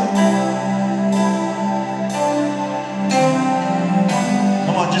minutes.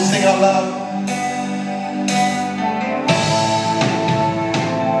 Come on, just sing out loud.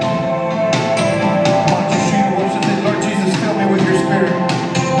 Come on, just shoot your worship. Say, Lord Jesus, fill me with your spirit.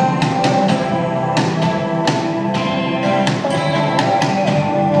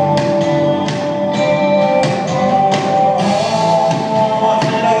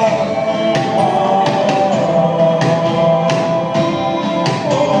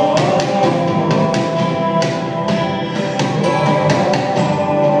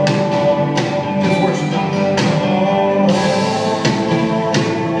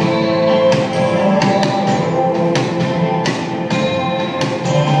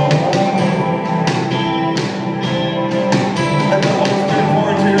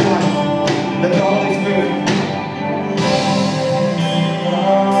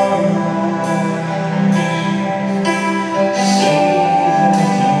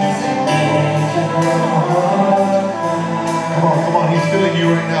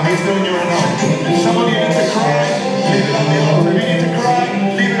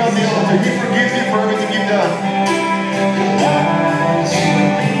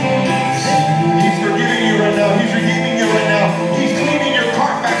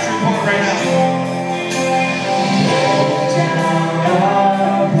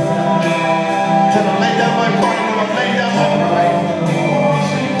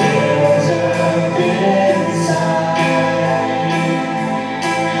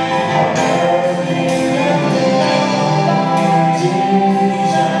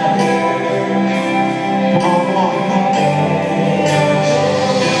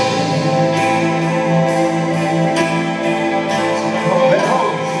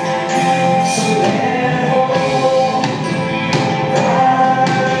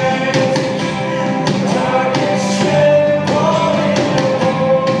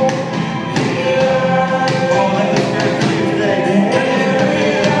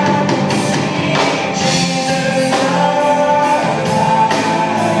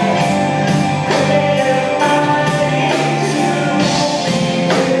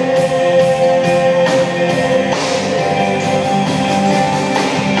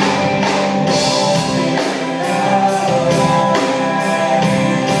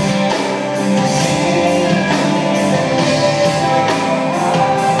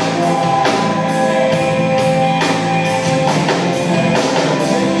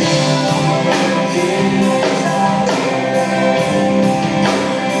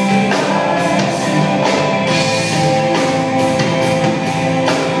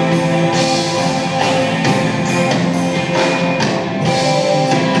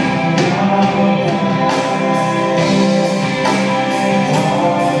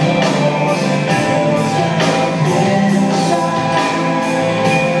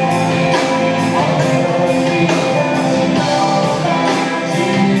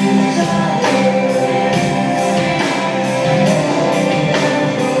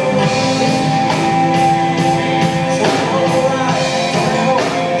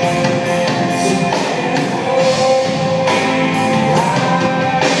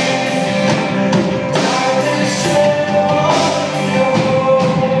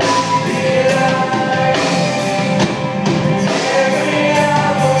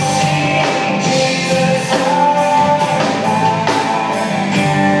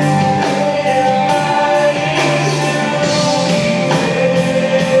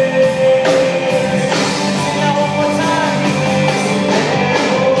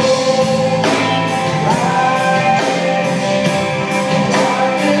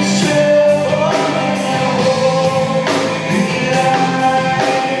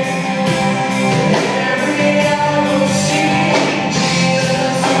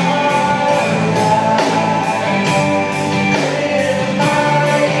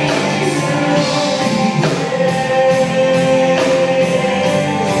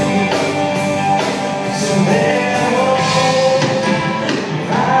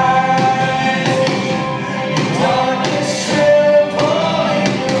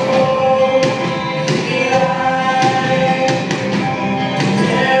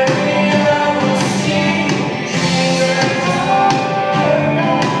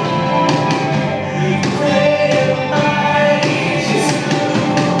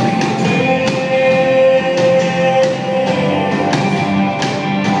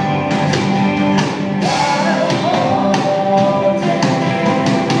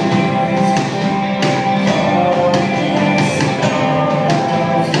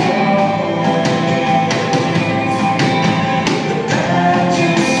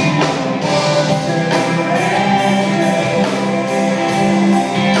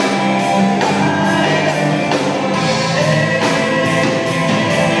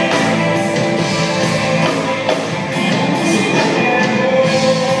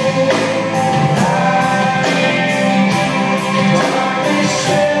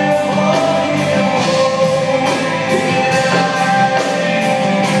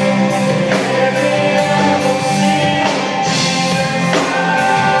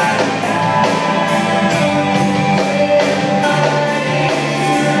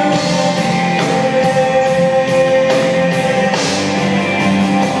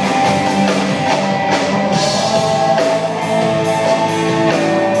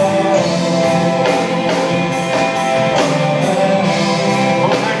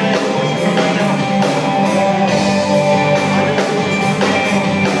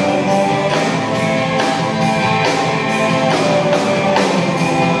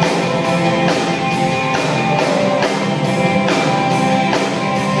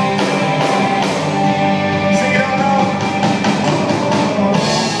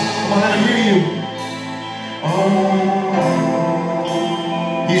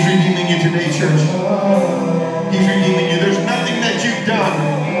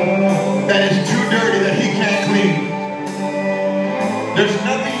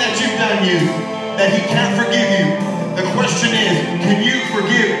 you that he can't forgive you. The question is, can you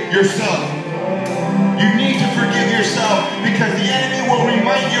forgive yourself? You need to forgive yourself because the enemy will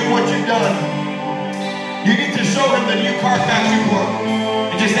remind you of what you've done. You need to show him the new Carfax report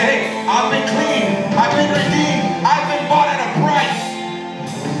and just say, hey, I've been clean, I've been redeemed, I've been bought at a price.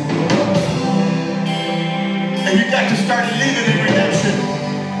 And you got to start living in redemption.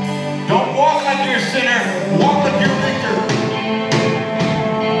 Don't walk like you're a sinner, walk like you're a victor.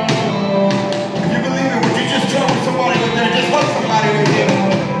 If you believe it, would you just join with somebody with there, just hug somebody with you,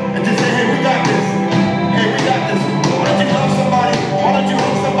 and just say, hey, we got this. Hey, we got this. Why don't you love somebody? Why don't you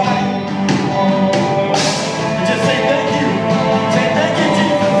hug somebody? And just say thank you. Say thank you,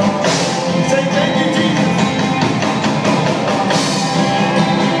 Jesus. Say thank you, Jesus.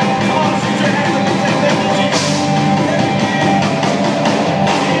 Come on, shoot your hands up and say thank you, Jesus.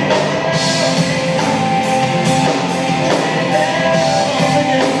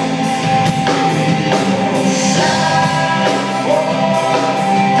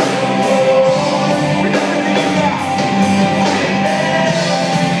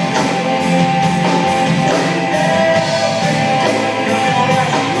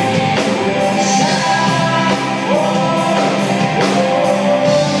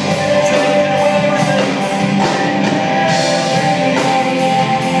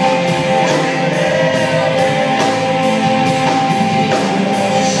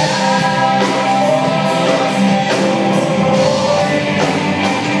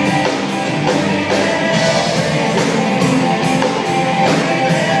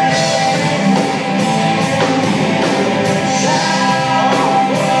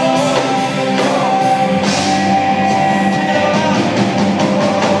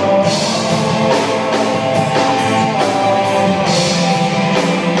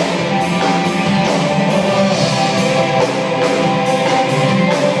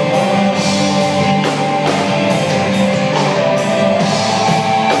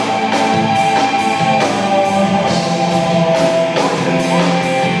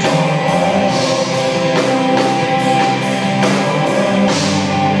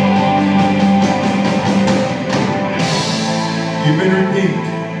 You've been redeemed.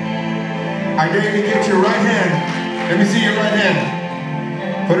 I dare you to get your right hand. Let me see your right hand.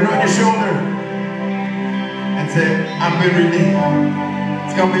 Put it on your shoulder and say, I've been redeemed.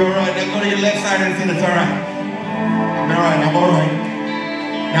 It's going to be all right. Now go to your left side and say, it's all right. I'm all right. I'm all right.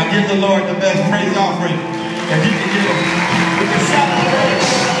 Now give the Lord the best praise offering that you can give him. With a shout of praise.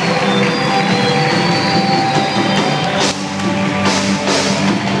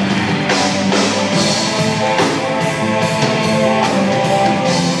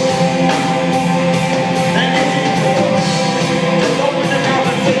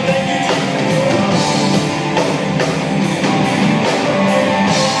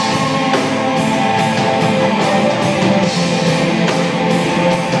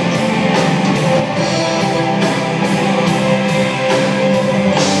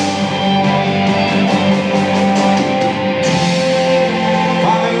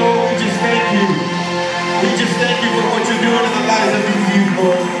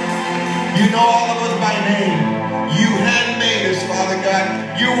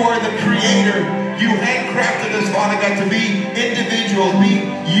 Father God, to be individuals, be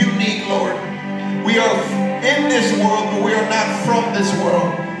unique, Lord. We are in this world, but we are not from this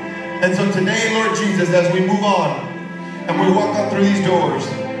world. And so today, Lord Jesus, as we move on and we walk out through these doors,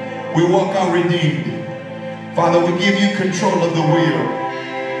 we walk out redeemed. Father, we give you control of the wheel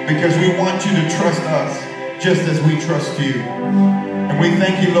because we want you to trust us just as we trust you. And we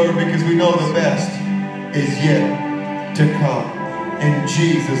thank you, Lord, because we know the best is yet to come. In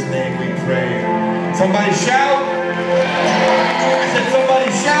Jesus' name we pray. Somebody shout. I said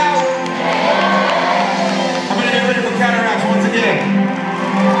somebody shout. I'm going to get ready for cataracts once again.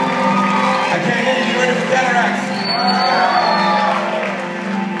 I can't hear you. Get ready for cataracts.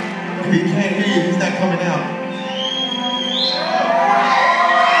 If he can't hear you, he's not coming out.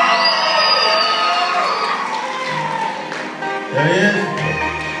 There he is.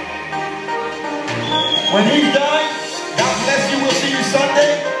 When he's done, God bless you. We'll see you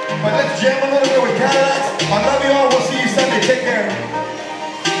Sunday. But let's jam a little bit with cataracts. I love you all. We'll see you Sunday. Take care.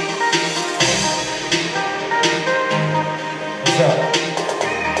 What's up?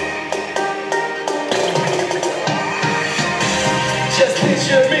 Just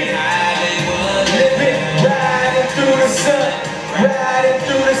picture me living, riding through the sun, riding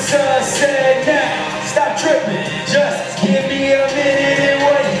through the sunset now. Stop tripping.